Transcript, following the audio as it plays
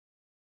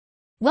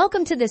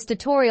Welcome to this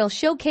tutorial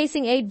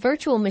showcasing 8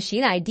 virtual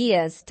machine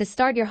ideas to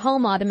start your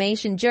home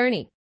automation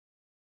journey.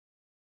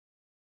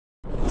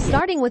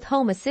 Starting with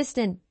Home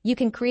Assistant, you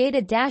can create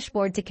a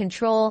dashboard to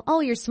control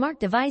all your smart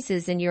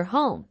devices in your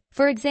home.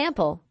 For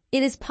example,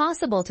 it is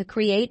possible to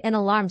create an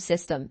alarm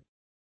system.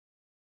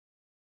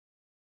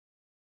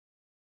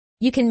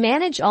 You can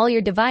manage all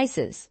your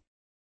devices.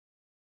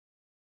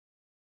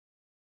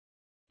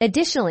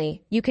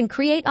 Additionally, you can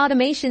create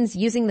automations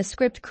using the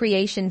script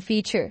creation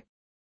feature.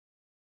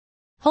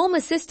 Home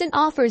Assistant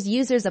offers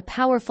users a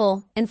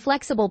powerful and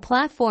flexible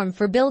platform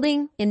for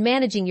building and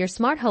managing your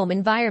smart home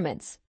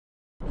environments.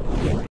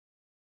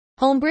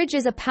 HomeBridge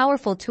is a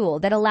powerful tool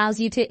that allows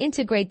you to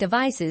integrate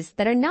devices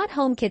that are not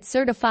HomeKit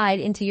certified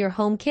into your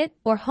HomeKit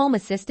or Home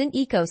Assistant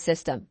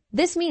ecosystem.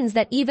 This means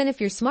that even if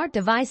your smart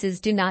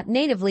devices do not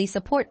natively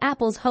support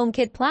Apple's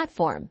HomeKit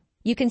platform,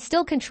 you can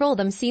still control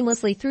them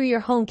seamlessly through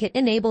your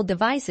HomeKit-enabled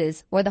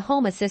devices or the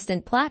Home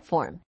Assistant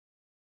platform.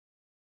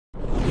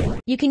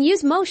 You can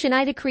use Motion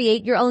Eye to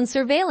create your own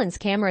surveillance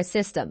camera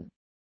system.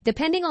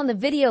 Depending on the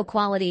video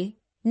quality,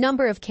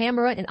 number of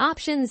camera and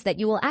options that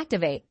you will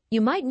activate, you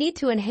might need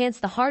to enhance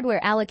the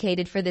hardware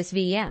allocated for this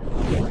VM.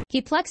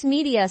 Keyplex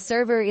Media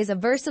Server is a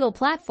versatile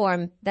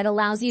platform that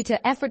allows you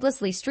to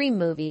effortlessly stream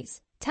movies,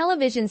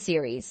 television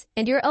series,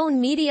 and your own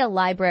media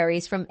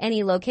libraries from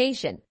any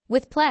location.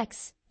 With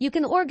Plex, you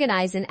can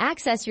organize and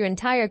access your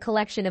entire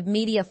collection of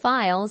media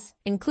files,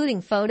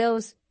 including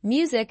photos,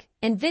 music,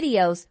 and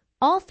videos,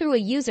 all through a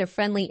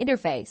user-friendly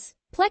interface.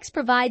 Plex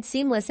provides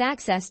seamless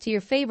access to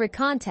your favorite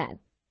content,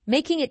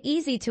 making it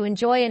easy to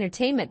enjoy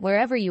entertainment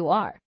wherever you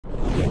are.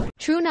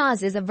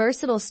 TrueNAS is a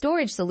versatile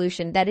storage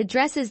solution that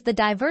addresses the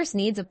diverse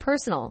needs of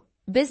personal,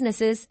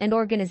 businesses, and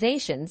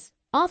organizations,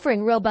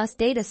 offering robust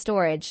data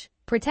storage,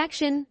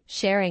 protection,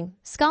 sharing,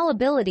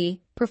 scalability,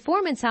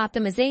 performance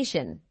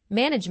optimization,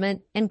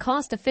 management, and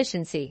cost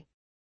efficiency.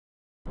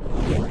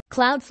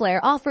 Cloudflare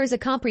offers a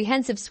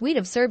comprehensive suite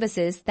of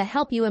services that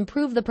help you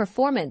improve the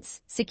performance,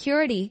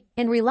 security,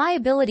 and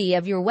reliability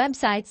of your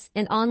websites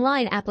and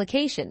online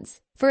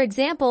applications. For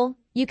example,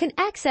 you can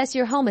access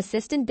your Home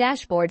Assistant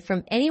dashboard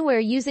from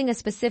anywhere using a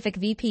specific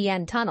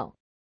VPN tunnel.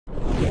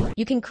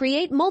 You can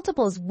create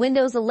multiple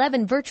Windows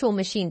 11 virtual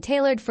machine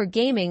tailored for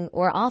gaming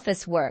or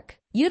office work.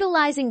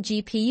 Utilizing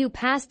GPU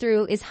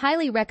pass-through is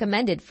highly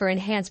recommended for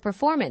enhanced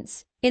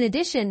performance. In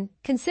addition,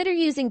 consider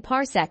using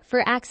Parsec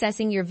for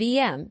accessing your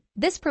VM.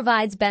 This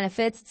provides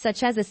benefits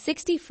such as a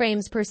 60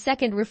 frames per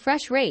second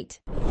refresh rate.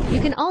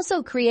 You can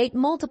also create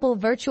multiple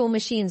virtual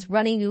machines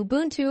running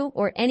Ubuntu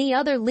or any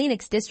other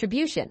Linux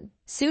distribution,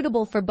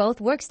 suitable for both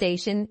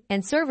workstation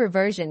and server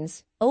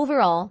versions.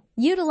 Overall,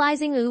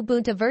 utilizing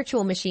Ubuntu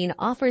Virtual Machine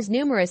offers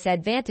numerous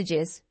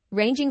advantages,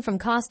 ranging from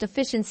cost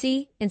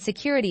efficiency and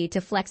security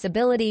to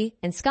flexibility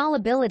and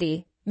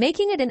scalability,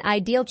 making it an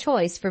ideal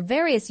choice for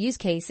various use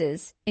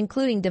cases,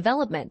 including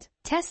development,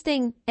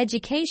 testing,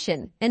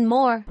 education, and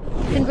more.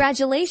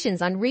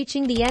 Congratulations on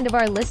reaching the end of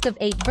our list of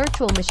 8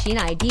 virtual machine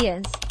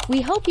ideas. We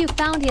hope you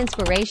found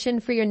inspiration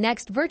for your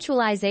next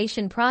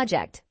virtualization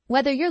project.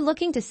 Whether you're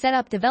looking to set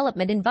up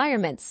development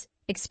environments,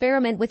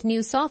 experiment with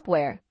new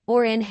software,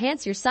 or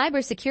enhance your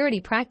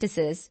cybersecurity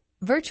practices,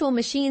 virtual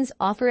machines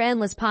offer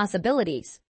endless possibilities.